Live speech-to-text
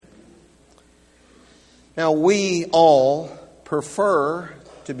Now, we all prefer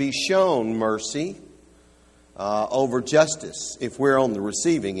to be shown mercy over justice. If we're on the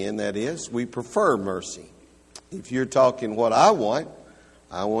receiving end, that is, we prefer mercy. If you're talking what I want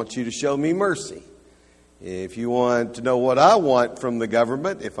you to show me mercy. If you want to know what I want from the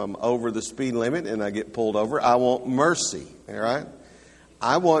government, if I'm over the speed limit and I get pulled over, I want mercy. All right?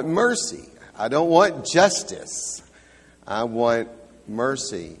 I want mercy. I don't want justice. I want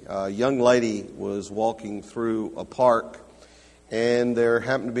mercy. A young lady was walking through a park, and there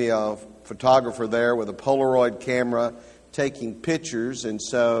happened to be a photographer there with a Polaroid camera taking pictures, and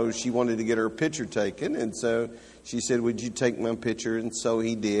so she wanted to get her picture taken, and so she said, "Would you take my picture?" And so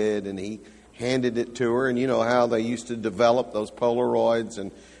he did, and he handed it to her, and you know how they used to develop those Polaroids,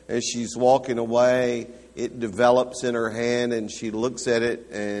 and as she's walking away, it develops in her hand, and she looks at it,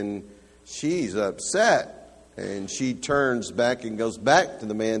 and she's upset, and she turns back and goes back to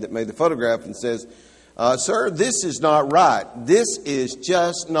the man that made the photograph and says, "Sir, this is not right. This is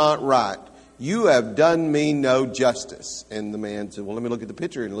just not right. You have done me no justice." And the man said, "Well, let me look at the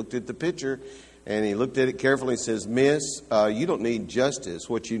picture." And he looked at the picture, and he looked at it carefully and says, "Miss, you don't need justice.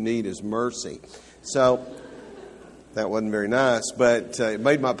 What you need is mercy." So that wasn't very nice, but it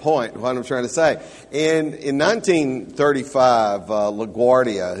made my point, what I'm trying to say. In 1935,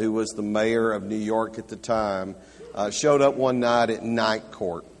 LaGuardia, who was the mayor of New York at the time, showed up one night at night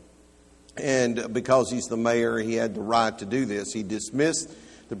court. And because he's the mayor, he had the right to do this. He dismissed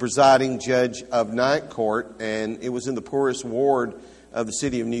the presiding judge of night court, and it was in the poorest ward of the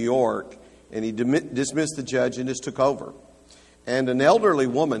city of New York. And he dismissed the judge and just took over. And an elderly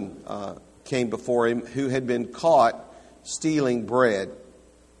woman came before him who had been caught stealing bread.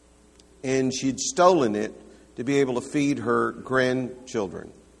 And she'd stolen it to be able to feed her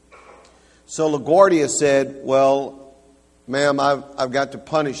grandchildren. So LaGuardia said, "Well, ma'am, I've got to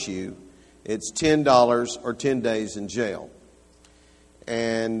punish you. It's $10 or 10 days in jail."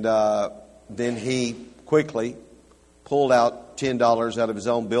 And then he quickly pulled out $10 out of his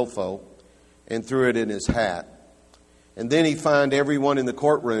own billfold and threw it in his hat. And then he fined everyone in the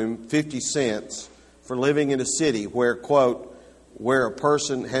courtroom 50 cents for living in a city where, quote, where a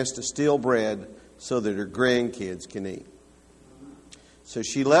person has to steal bread so that her grandkids can eat. So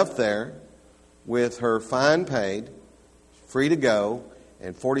she left there with her fine paid, free to go,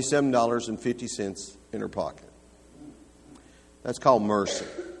 and $47.50 in her pocket. That's called mercy.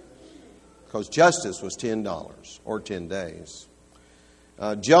 Because justice was $10 or 10 days.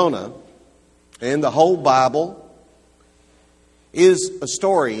 Jonah and the whole Bible is a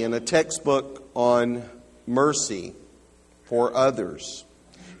story and a textbook on mercy for others.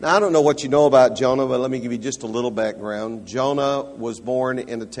 Now, I don't know what you know about Jonah, but let me give you just a little background. Jonah was born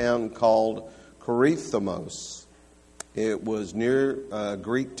in a town called Corinthos. It was near a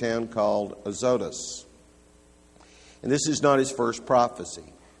Greek town called Azotus. And this is not his first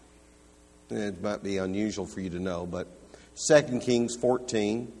prophecy. It might be unusual for you to know, but 2 Kings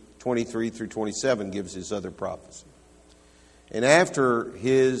 14:23 through 27 gives his other prophecy. And after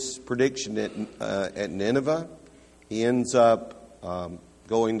his prediction at Nineveh, he ends up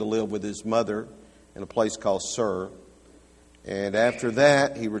going to live with his mother in a place called Sur. And after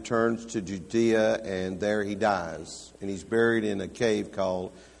that, he returns to Judea, and there he dies. And he's buried in a cave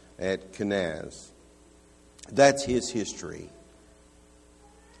called at Kenaz. That's his history.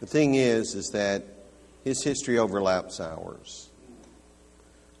 The thing is that his history overlaps ours.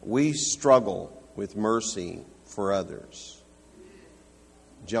 We struggle with mercy for others.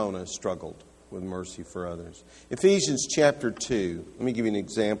 Jonah struggled with mercy for others. Ephesians chapter 2, let me give you an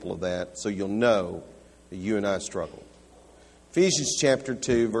example of that so you'll know that you and I struggle. Ephesians chapter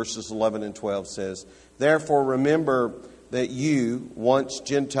 2, verses 11 and 12 says, "Therefore remember that you, once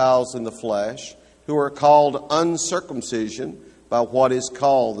Gentiles in the flesh, who are called uncircumcision by what is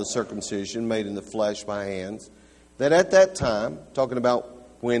called the circumcision made in the flesh by hands, that at that time," talking about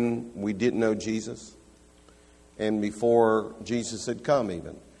when we didn't know Jesus, and before Jesus had come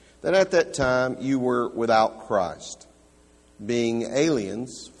even, "that at that time you were without Christ, being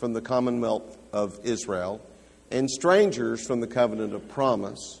aliens from the commonwealth of Israel, and strangers from the covenant of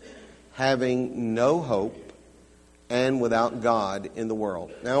promise, having no hope, and without God in the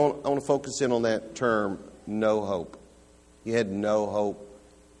world." Now I want to focus in on that term, no hope. You had no hope,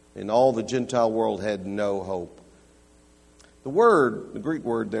 and all the Gentile world had no hope. The Greek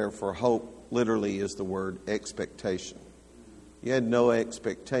word there for hope, literally is the word expectation. You had no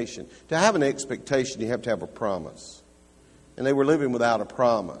expectation. To have an expectation, you have to have a promise. And they were living without a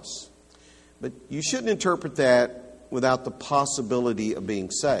promise. But you shouldn't interpret that without the possibility of being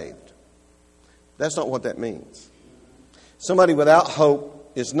saved. That's not what that means. Somebody without hope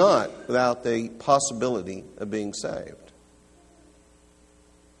is not without the possibility of being saved.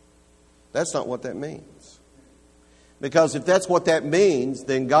 That's not what that means. Because if that's what that means,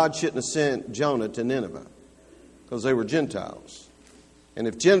 then God shouldn't have sent Jonah to Nineveh, because they were Gentiles. And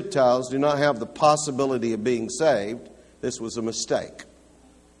if Gentiles do not have the possibility of being saved, this was a mistake.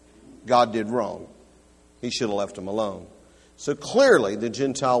 God did wrong. He should have left them alone. So clearly the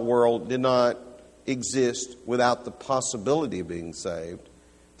Gentile world did not exist without the possibility of being saved.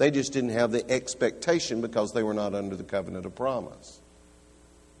 They just didn't have the expectation because they were not under the covenant of promise.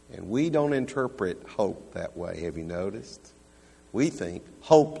 And we don't interpret hope that way, have you noticed? We think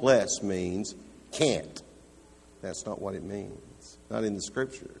hopeless means can't. That's not what it means. Not in the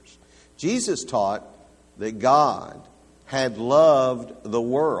Scriptures. Jesus taught that God had loved the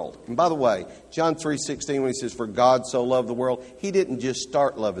world. And by the way, John 3:16, when he says, "For God so loved the world," he didn't just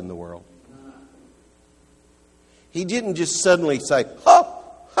start loving the world. He didn't just suddenly say, "Oh,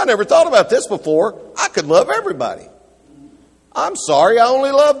 I never thought about this before. I could love everybody. I'm sorry, I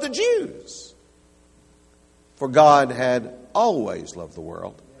only love the Jews." For God had always loved the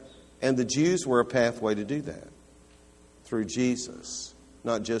world, and the Jews were a pathway to do that through Jesus,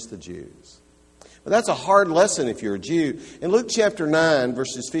 not just the Jews. But that's a hard lesson if you're a Jew. In Luke chapter 9,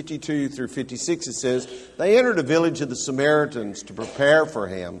 verses 52 through 56, it says, "They entered a village of the Samaritans to prepare for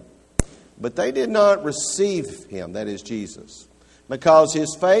him, but they did not receive him," that is Jesus, "because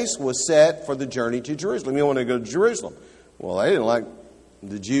his face was set for the journey to Jerusalem." You want to go to Jerusalem. Well, they didn't like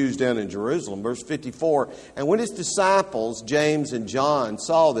the Jews down in Jerusalem. Verse 54, "And when his disciples, James and John,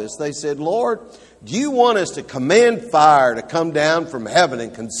 saw this, they said, 'Lord, do you want us to command fire to come down from heaven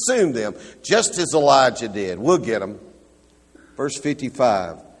and consume them, just as Elijah did?' We'll get them." Verse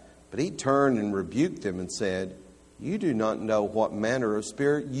 55, "But he turned and rebuked them and said, 'You do not know what manner of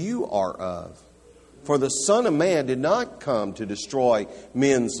spirit you are of. For the Son of Man did not come to destroy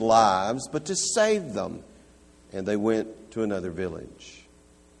men's lives, but to save them.' And they went to another village."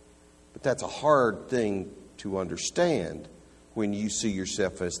 But that's a hard thing to understand when you see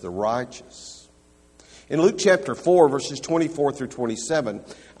yourself as the righteous. In Luke chapter 4, verses 24 through 27,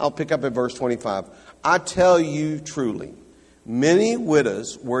 I'll pick up at verse 25. "I tell you truly, many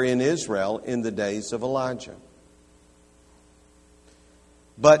widows were in Israel in the days of Elijah.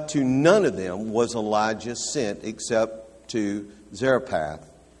 But to none of them was Elijah sent except to Zarephath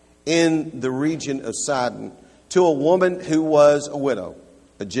in the region of Sidon, to a woman who was a widow,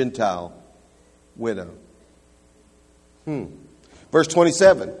 a Gentile widow." Verse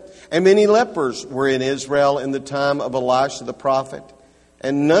 27, "And many lepers were in Israel in the time of Elisha the prophet,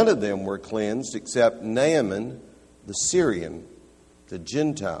 and none of them were cleansed except Naaman the Syrian, the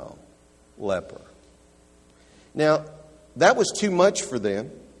Gentile leper." Now, that was too much for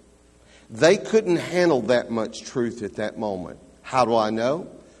them. They couldn't handle that much truth at that moment. How do I know?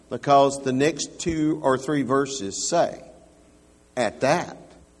 Because the next 2 or 3 verses say, "At that,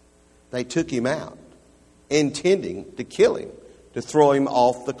 they took him out, intending to kill him, to throw him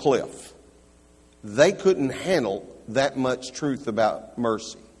off the cliff." They couldn't handle that much truth about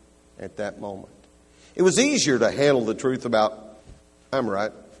mercy at that moment. It was easier to handle the truth about, "I'm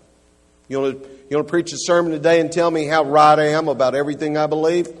right. You want to preach a sermon today and tell me how right I am about everything I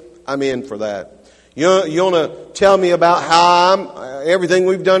believe? I'm in for that. You want to tell me about how everything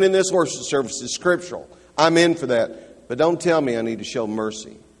we've done in this worship service is scriptural? I'm in for that. But don't tell me I need to show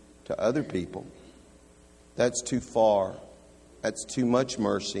mercy to other people. That's too far. That's too much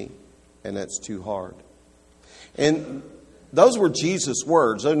mercy, and that's too hard." And those were Jesus'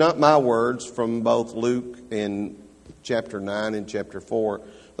 words. They're not my words from both Luke in chapter 9 and chapter 4.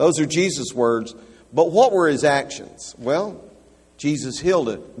 Those are Jesus' words. But what were his actions? Well, Jesus healed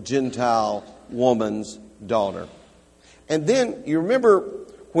a Gentile woman's daughter. And then, you remember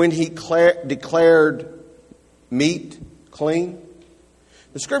when he declared meat clean?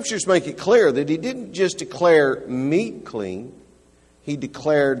 The Scriptures make it clear that he didn't just declare meat clean, he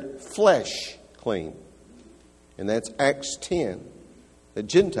declared flesh clean. And that's Acts 10, that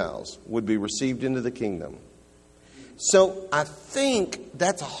Gentiles would be received into the kingdom. So I think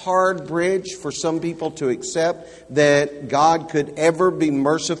that's a hard bridge for some people to accept, that God could ever be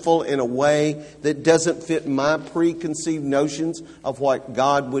merciful in a way that doesn't fit my preconceived notions of what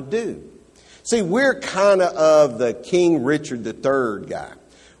God would do. See, we're kind of the King Richard III guy.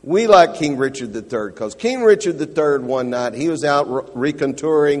 We like King Richard III because King Richard III one night, he was out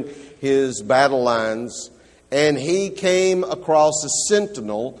recontouring his battle lines, and he came across a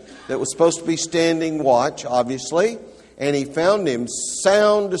sentinel that was supposed to be standing watch, obviously, and he found him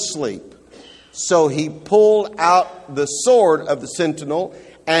sound asleep. So he pulled out the sword of the sentinel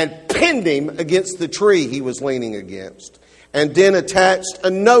and pinned him against the tree he was leaning against. and then attached a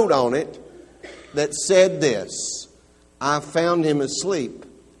note on it that said this: I found him asleep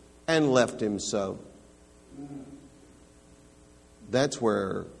and left him so. That's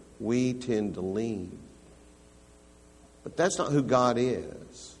where we tend to lean. But that's not who God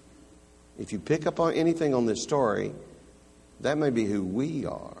is. If you pick up on anything on this story, that may be who we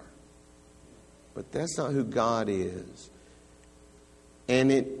are. But that's not who God is.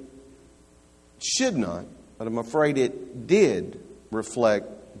 And it should not, but I'm afraid it did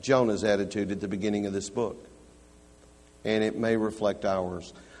reflect Jonah's attitude at the beginning of this book. And it may reflect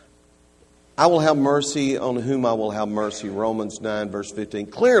ours. I will have mercy on whom I will have mercy. Romans 9, verse 15.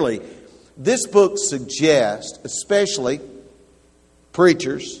 Clearly, this book suggests, especially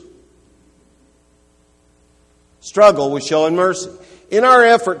preachers, struggle with showing mercy. In our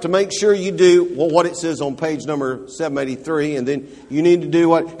effort to make sure you do what it says on page number 783, and then you need to do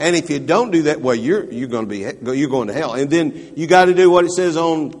what, and if you don't do that, well, you're going to hell. And then you got to do what it says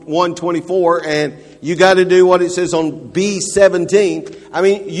on 124, and you got to do what it says on B17. I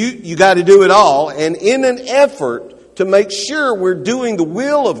mean, you got to do it all. And in an effort to make sure we're doing the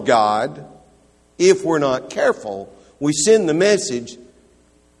will of God, if we're not careful, we send the message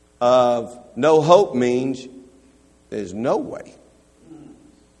of no hope means there's no way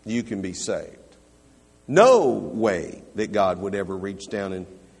you can be saved. No way that God would ever reach down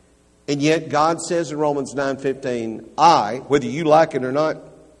and yet God says in Romans 9:15, whether you like it or not,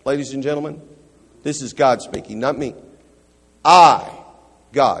 ladies and gentlemen, this is God speaking, not me.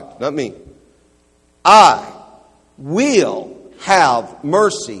 God, not me. I will have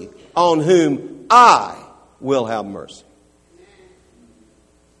mercy on whom I will have mercy.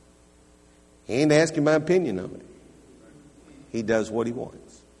 He ain't asking my opinion on it. He does what he wants.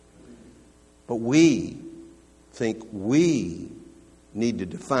 But we think we need to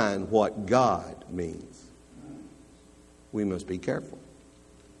define what God means. We must be careful.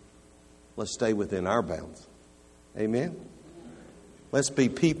 Let's stay within our bounds. Amen? Let's be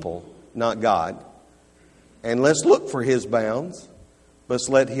people, not God. And let's look for his bounds. Let's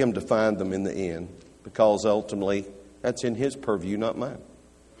let him define them in the end. Because ultimately, that's in his purview, not mine.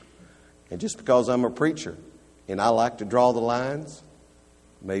 And just because I'm a preacher and I like to draw the lines,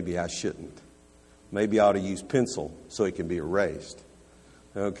 maybe I shouldn't. Maybe I ought to use pencil so it can be erased.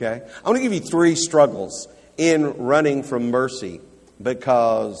 Okay? I want to give you 3 struggles in running from mercy,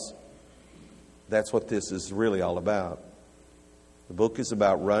 because that's what this is really all about. The book is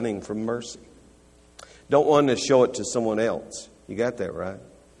about running from mercy. Don't want to show it to someone else. You got that right?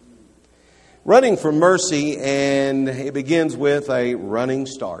 Running from mercy, and it begins with a running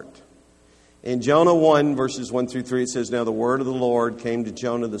start. In Jonah 1, verses 1 through 3, it says, Now the word of the Lord came to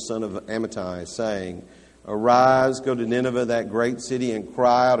Jonah the son of Amittai, saying, Arise, go to Nineveh, that great city, and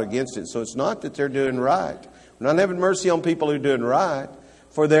cry out against it. So it's not that they're doing right. We're not having mercy on people who are doing right,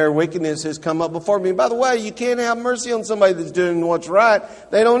 for their wickedness has come up before me. And by the way, you can't have mercy on somebody that's doing what's right.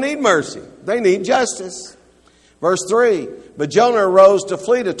 They don't need mercy. They need justice. Verse 3, But Jonah arose to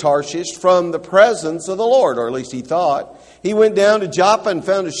flee to Tarshish from the presence of the Lord, or at least he thought. He went down to Joppa and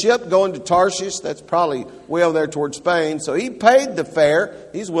found a ship going to Tarshish. That's probably way over there towards Spain. So he paid the fare.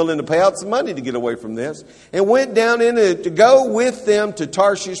 He's willing to pay out some money to get away from this. And went down in it to go with them to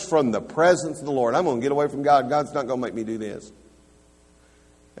Tarshish from the presence of the Lord. I'm going to get away from God. God's not going to make me do this.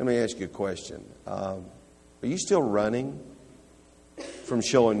 Let me ask you a question. Are you still running from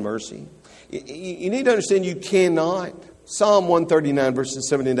showing mercy? You need to understand you cannot. Psalm 139 verses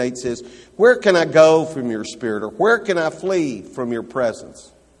 7 and 8 says, Where can I go from your spirit? Or where can I flee from your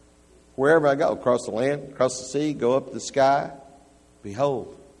presence? Wherever I go, across the land, across the sea, go up the sky,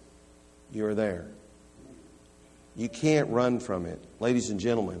 behold, you are there. You can't run from it. Ladies and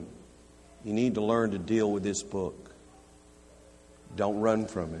gentlemen, you need to learn to deal with this book. Don't run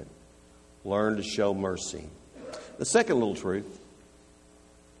from it. Learn to show mercy. The second little truth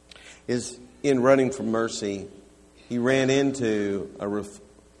is in running from mercy, he ran into a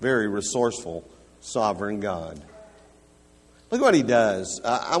very resourceful, sovereign God. Look what he does.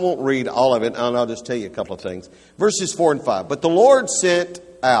 I won't read all of it, and I'll just tell you a couple of things. Verses 4 and 5. But the Lord sent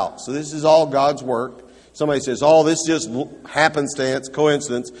out. So this is all God's work. Somebody says, this just happenstance,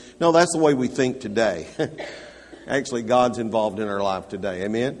 coincidence. No, that's the way we think today. Actually, God's involved in our life today.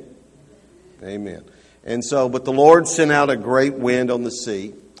 Amen? Amen. And so, but the Lord sent out a great wind on the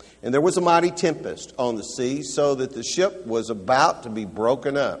sea. And there was a mighty tempest on the sea, so that the ship was about to be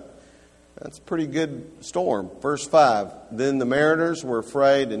broken up. That's a pretty good storm. Verse 5, Then the mariners were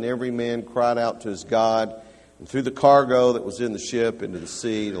afraid, and every man cried out to his God, and threw the cargo that was in the ship into the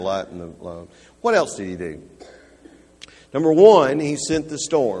sea to lighten the load. What else did he do? Number 1, he sent the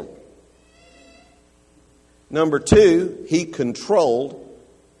storm. Number 2, he controlled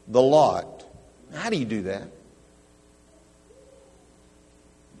the lot. How do you do that?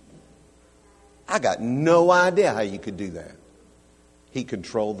 I got no idea how you could do that. He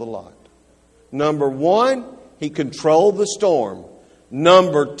controlled the lot. Number 1, he controlled the storm.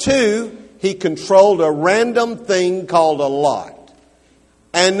 Number 2, he controlled a random thing called a lot.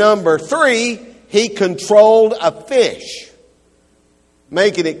 And number 3, he controlled a fish,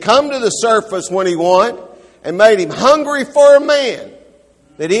 making it come to the surface when he wanted and made him hungry for a man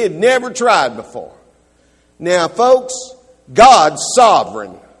that he had never tried before. Now, folks, God's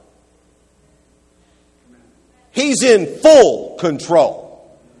sovereign. He's in full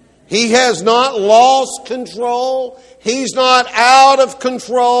control. He has not lost control. He's not out of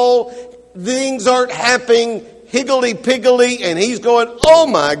control. Things aren't happening higgledy-piggledy, and he's going, oh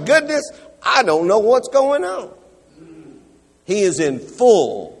my goodness, I don't know what's going on. He is in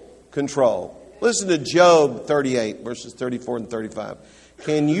full control. Listen to Job 38, verses 34 and 35.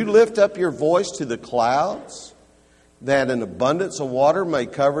 Can you lift up your voice to the clouds, that an abundance of water may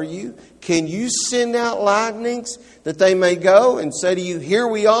cover you? Can you send out lightnings that they may go and say to you, here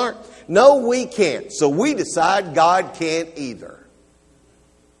we are? No, we can't. So we decide God can't either.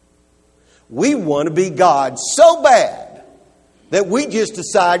 We want to be God so bad that we just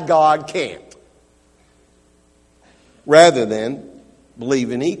decide God can't, rather than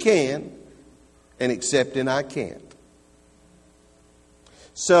believing He can and accepting I can't.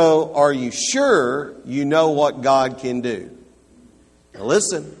 So, are you sure you know what God can do? Now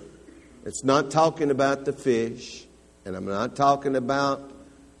listen, it's not talking about the fish, and I'm not talking about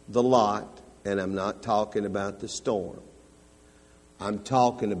the lot, and I'm not talking about the storm. I'm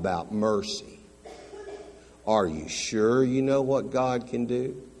talking about mercy. Are you sure you know what God can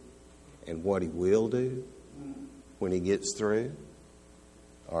do and what He will do when He gets through?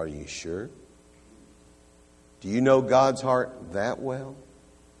 Are you sure? Do you know God's heart that well?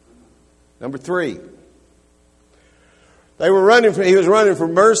 Number 3, he was running for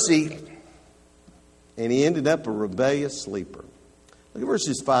mercy, and he ended up a rebellious sleeper. Look at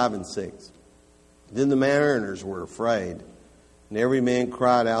verses 5 and 6. Then the mariners were afraid, and every man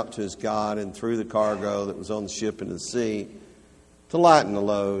cried out to his God and threw the cargo that was on the ship into the sea to lighten the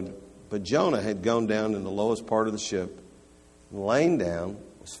load. But Jonah had gone down in the lowest part of the ship and laying down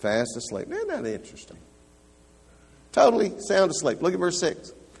was fast asleep. Isn't that interesting? Totally sound asleep. Look at verse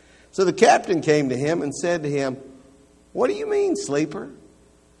 6. So the captain came to him and said to him, what do you mean, sleeper?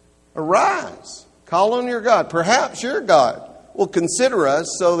 Arise, call on your God. Perhaps your God will consider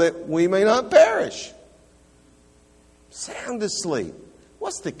us so that we may not perish. Sound asleep.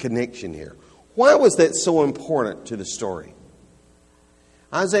 What's the connection here? Why was that so important to the story?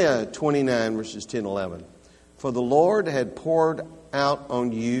 Isaiah 29, verses 10 and 11. For the Lord had poured out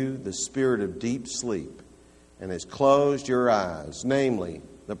on you the spirit of deep sleep and has closed your eyes, namely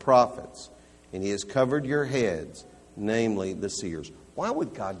the prophets, and He has covered your heads, namely the seers. Why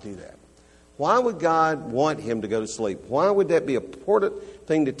would God do that? Why would God want him to go to sleep? Why would that be an important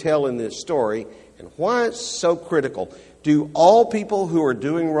thing to tell in this story? And why it's so critical? Do all people who are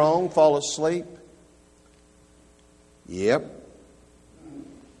doing wrong fall asleep? Yep.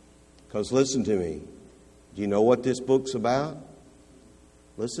 Because listen to me. Do you know what this book's about?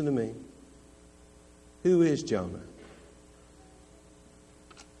 Listen to me. Who is Jonah?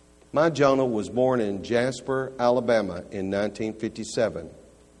 My Jonah was born in Jasper, Alabama in 1957.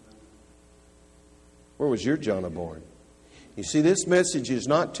 Where was your Jonah born? You see, this message is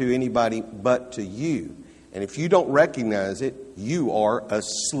not to anybody but to you. And if you don't recognize it, you are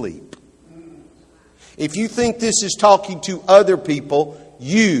asleep. If you think this is talking to other people,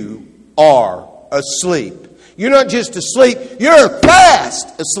 you are asleep. You're not just asleep, you're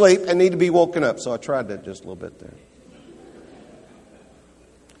fast asleep and need to be woken up. So I tried that just a little bit there.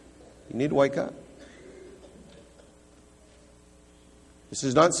 You need to wake up. This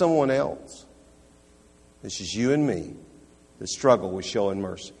is not someone else. This is you and me that struggle with showing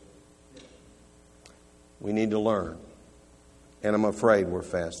mercy. We need to learn. And I'm afraid we're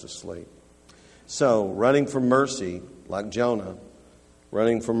fast asleep. So, running from mercy, like Jonah,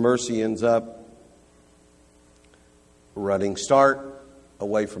 running from mercy ends up running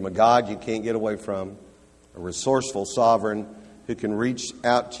away from a God you can't get away from, a resourceful sovereign who can reach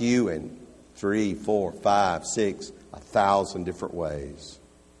out to you in 3, 4, 5, 6, 1,000 different ways.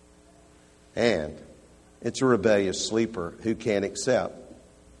 And it's a rebellious sleeper who can't accept.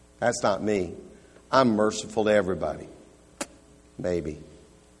 That's not me. I'm merciful to everybody. Maybe.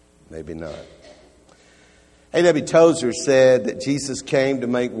 Maybe not. A.W. Tozer said that Jesus came to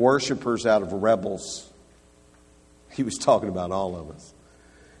make worshipers out of rebels. He was talking about all of us.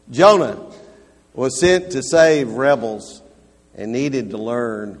 Jonah was sent to save rebels and needed to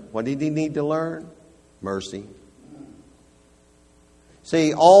learn. What did he need to learn? Mercy.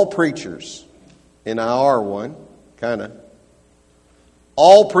 See, all preachers, and I are one, kind of.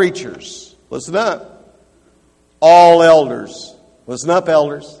 All preachers, listen up. All elders, listen up,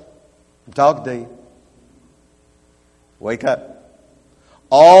 elders. I'm talking to you. Wake up.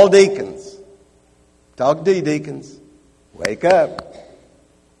 All deacons, talking to you, deacons. Wake up.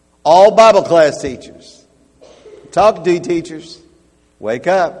 All Bible class teachers, talking to you, teachers. Wake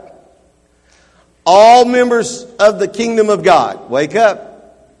up. All members of the kingdom of God, wake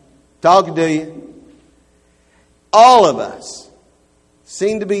up. Talking to you. All of us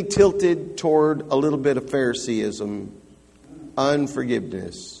seem to be tilted toward a little bit of Phariseeism,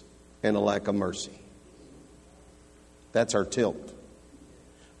 unforgiveness, and a lack of mercy. That's our tilt.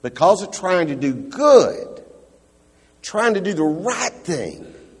 Because of trying to do good, trying to do the right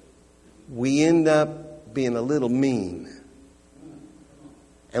thing, we end up being a little mean.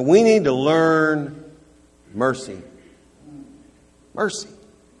 And we need to learn mercy. Mercy.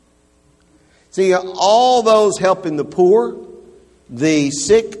 See, all those helping the poor, the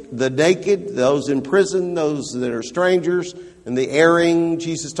sick, the naked, those in prison, those that are strangers, and the erring,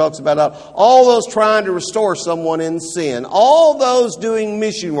 Jesus talks about all those trying to restore someone in sin, all those doing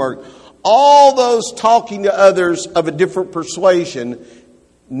mission work, all those talking to others of a different persuasion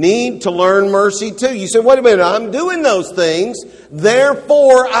need to learn mercy too. You say, wait a minute, I'm doing those things,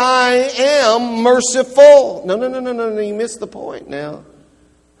 therefore I am merciful. No, you missed the point now.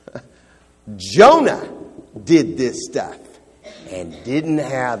 Jonah did this stuff and didn't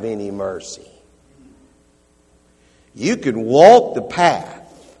have any mercy. You can walk the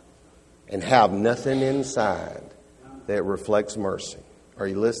path and have nothing inside that reflects mercy. Are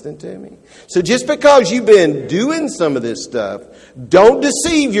you listening to me? So just because you've been doing some of this stuff, don't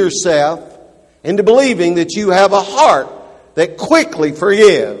deceive yourself into believing that you have a heart that quickly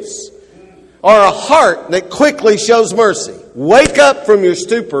forgives or a heart that quickly shows mercy. Wake up from your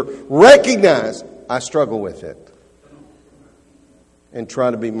stupor, recognize I struggle with it, and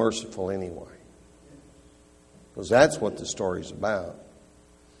try to be merciful anyway. Because that's what the story's about.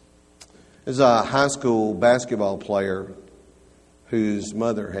 There's a high school basketball player whose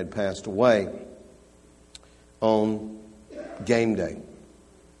mother had passed away on game day.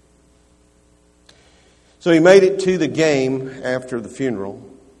 So he made it to the game after the funeral.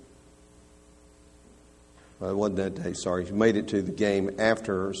 Well, it wasn't that day, sorry. He made it to the game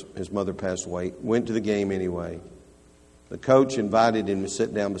after his mother passed away. Went to the game anyway. The coach invited him to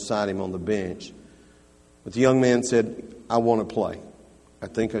sit down beside him on the bench. But the young man said, I want to play. I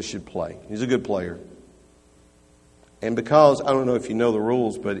think I should play. He's a good player. And because, I don't know if you know the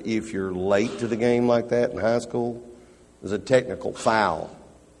rules, but if you're late to the game like that in high school, there's a technical foul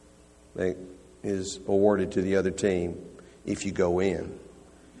that is awarded to the other team if you go in.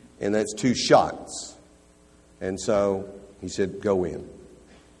 And that's 2 shots. And so he said, go in.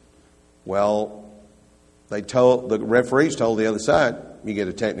 Well, the referees told the other side, you get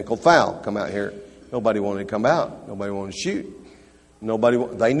a technical foul. Come out here. Nobody wanted to come out. Nobody wanted to shoot.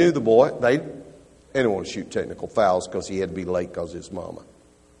 They knew the boy. They didn't want to shoot technical fouls because he had to be late because of his mama.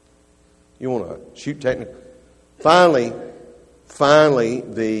 You want to shoot technical? Finally,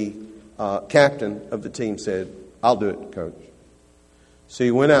 the captain of the team said, I'll do it, coach. So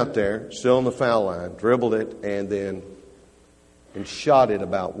he went out there, still on the foul line, dribbled it, and shot it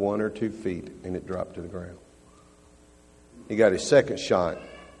about 1 or 2 feet, and it dropped to the ground. He got his second shot,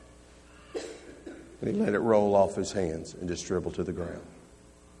 and he let it roll off his hands and just dribble to the ground.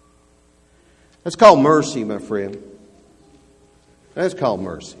 That's called mercy, my friend. That's called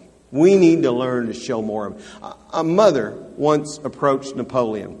mercy. We need to learn to show more of it. A mother once approached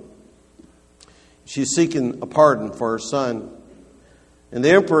Napoleon. She's seeking a pardon for her son. And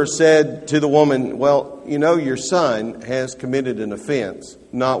the emperor said to the woman, well, you know, your son has committed an offense,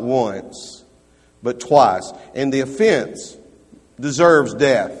 not once, but twice. And the offense deserves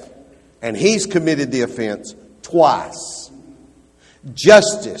death. And he's committed the offense twice.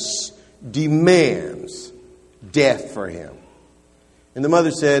 Justice demands death for him. And the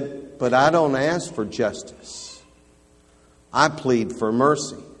mother said, but I don't ask for justice. I plead for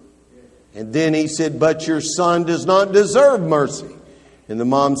mercy. And then he said, but your son does not deserve mercy. And the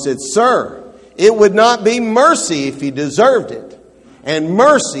mom said, sir, it would not be mercy if he deserved it. And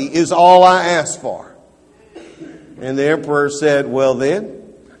mercy is all I ask for. And the emperor said, well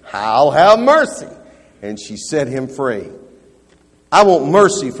then, I'll have mercy. And she set him free. I want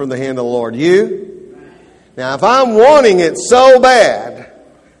mercy from the hand of the Lord. You? Now, if I'm wanting it so bad,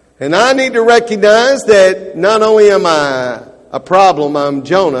 and I need to recognize that not only am I a problem, I'm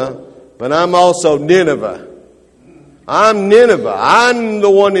Jonah, but I'm also Nineveh. I'm Nineveh. I'm the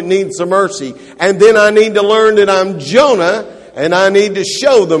one that needs the mercy. And then I need to learn that I'm Jonah, and I need to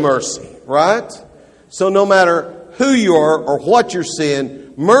show the mercy, right? So no matter who you are or what your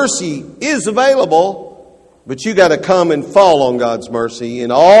sin, mercy is available, but you got to come and fall on God's mercy.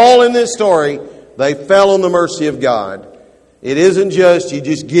 And all in this story, they fell on the mercy of God. It isn't just you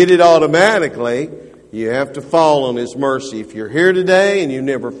just get it automatically. You have to fall on His mercy. If you're here today and you've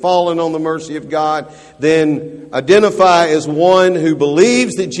never fallen on the mercy of God, then identify as one who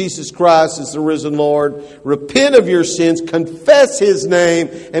believes that Jesus Christ is the risen Lord. Repent of your sins, confess His name,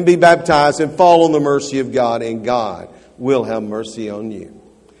 and be baptized and fall on the mercy of God, and God will have mercy on you.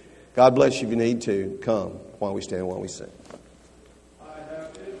 God bless you. If you need to, come while we stand, while we sing.